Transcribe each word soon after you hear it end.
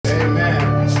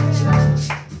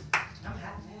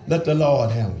Let the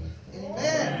Lord handle it.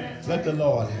 Amen. Let the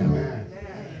Lord handle it.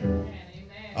 Amen.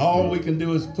 All we can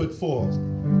do is put forth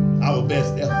our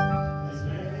best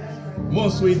effort.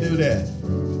 Once we do that,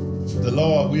 the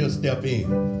Lord will step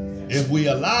in. If we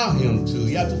allow him to,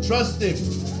 you have to trust him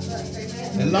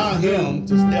and allow him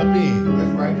to step in.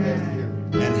 That's right,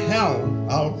 and handle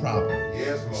our problem.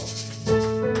 Yes, Lord.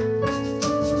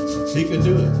 He can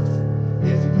do it.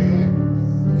 Yes, he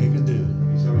can. He can do it.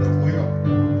 He sure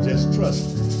will. Just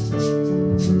trust him.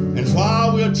 And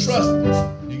while we're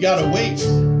trusting, you gotta wait.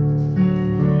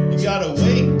 You gotta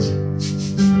wait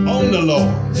on the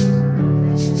Lord.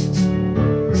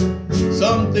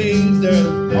 Some things that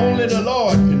only the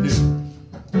Lord can do.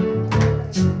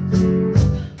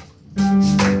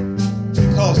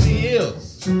 Because he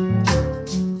is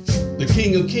the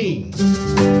King of Kings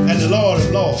and the Lord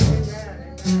of Lords.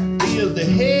 He is the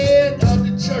head of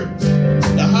the church,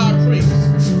 the high priest.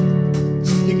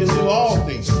 He can do all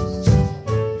things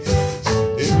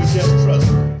if we just trust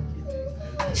him.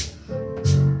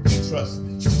 Trust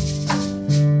him.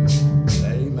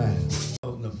 Amen.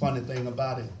 The funny thing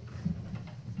about it,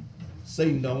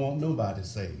 Satan don't want nobody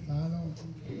saved.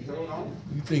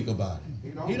 You think about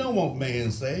it. He don't want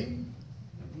man saved.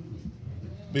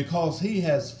 Because he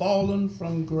has fallen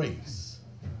from grace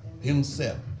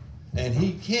himself. And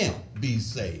he can't be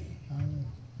saved.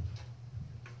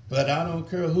 But I don't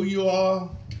care who you are,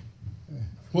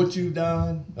 what you've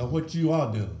done, or what you are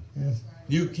doing. Yes.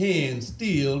 You can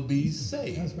still be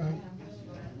saved. That's right.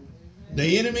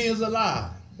 The enemy is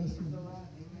alive.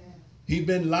 He's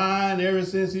been lying ever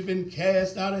since he's been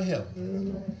cast out of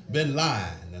heaven. Been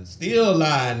lying and still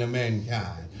lying to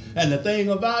mankind. And the thing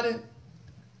about it,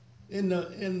 in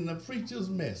the preacher's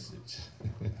message,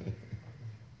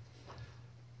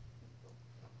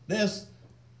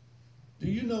 do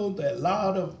you know that a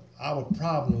lot of our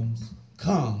problems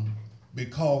come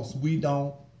because we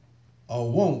don't or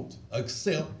won't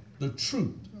accept the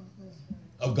truth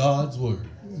of God's word?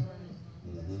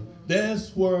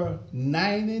 That's where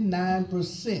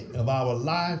 99% of our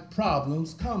life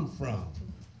problems come from.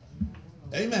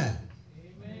 Amen.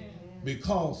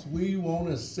 Because we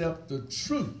won't accept the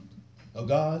truth of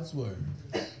God's word.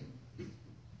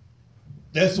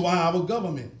 That's why our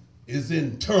government is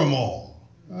in turmoil.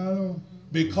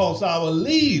 Because our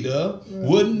leader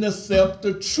wouldn't accept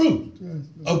the truth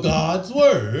of God's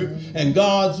word and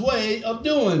God's way of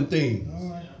doing things.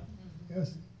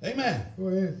 Yes. Amen. Go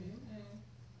ahead.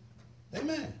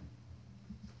 Amen.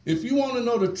 If you want to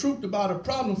know the truth about a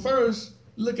problem, first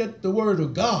look at the word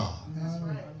of God.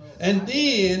 And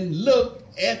then look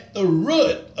at the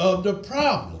root of the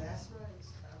problem.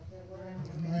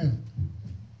 Amen.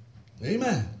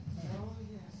 Amen.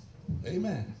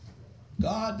 Amen.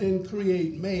 God didn't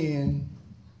create man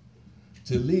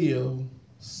to live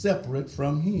separate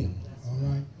from him. All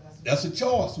right. That's a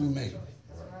choice we make.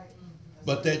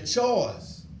 But that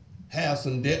choice has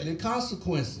some deadly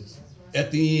consequences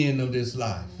at the end of this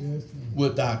life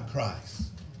without Christ.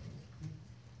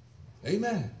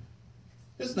 Amen.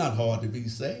 It's not hard to be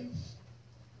saved.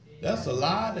 That's a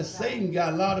lie that Satan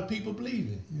got a lot of people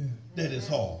believing that it's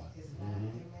hard.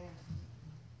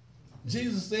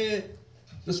 Jesus said,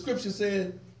 the scripture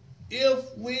said,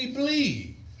 if we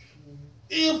believe,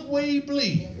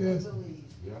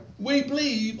 we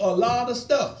believe a lot of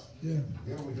stuff. Yeah,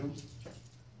 we do.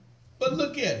 But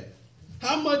look at it.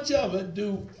 How much of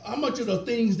the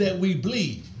things that we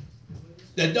believe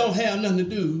that don't have nothing to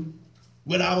do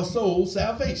with our soul's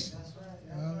salvation?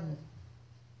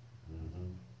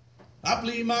 I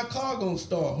believe my car gonna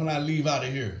start when I leave out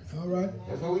of here. all right.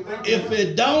 That's what we think. If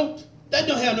it don't, that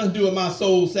don't have nothing to do with my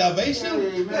soul's salvation.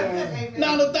 Amen.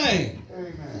 Not a thing.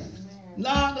 Amen.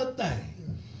 Not a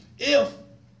thing. If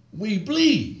we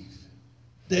believe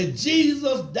that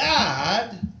Jesus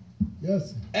died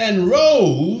Yes. and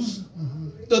rose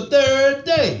the third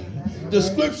day, the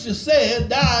scripture said,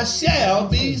 thou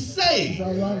shalt be saved.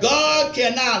 God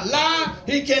cannot lie.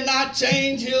 He cannot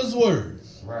change his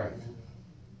words. Right.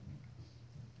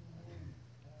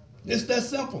 It's that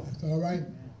simple. That's all right.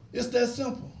 It's that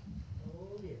simple.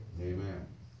 Amen.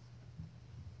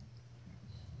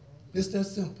 It's that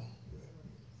simple.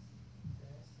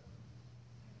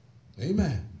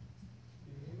 Amen.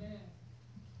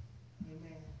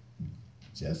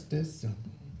 Just that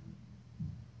simple.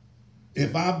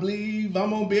 If I believe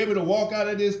I'm going to be able to walk out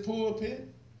of this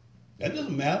pulpit, that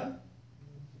doesn't matter.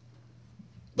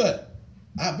 But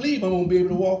I believe I'm going to be able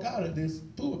to walk out of this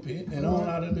pulpit and on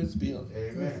out of this building.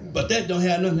 Amen. But that don't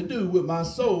have nothing to do with my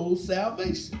soul's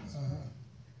salvation.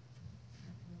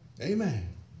 Amen.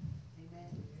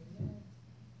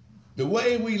 The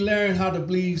way we learn how to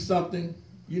believe something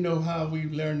You know how we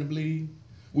learn to believe?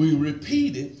 We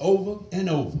repeat it over and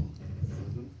over.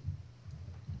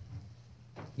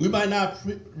 We might not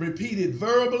repeat it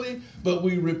verbally, but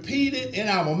we repeat it in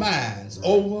our minds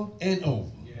over and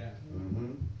over.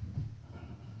 Mm-hmm.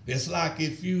 It's like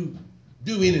if you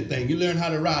do anything, you learn how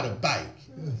to ride a bike.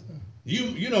 Yes, sir.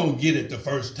 You don't get it the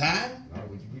first time, Now,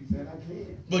 would you keep saying I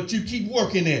can? but you keep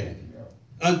working at it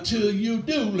until you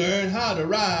do learn how to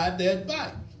ride that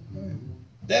bike. Right.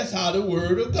 That's how the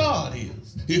word of God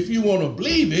is. If you want to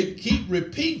believe it, keep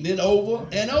repeating it over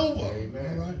and over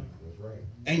Amen. All right. That's right.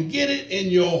 and get it in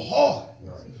your heart.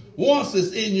 Right. Once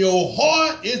it's in your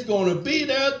heart, it's going to be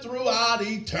there throughout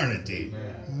eternity.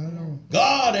 Amen. I know.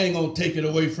 God ain't going to take it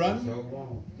away from you. So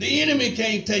long. The enemy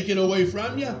can't take it away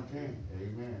from you. Okay.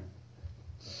 Amen.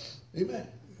 Amen.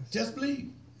 Just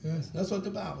believe. Yes. That's what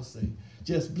the Bible says.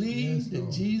 Just believe Yes, that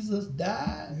Lord. Jesus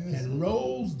died Yes. and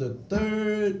rose the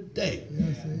third day.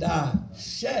 Yes, amen. Thou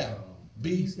shalt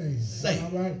be Saved. saved.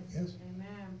 All right. Yes.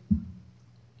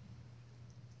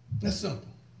 That's simple.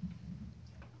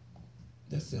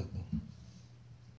 That's simple.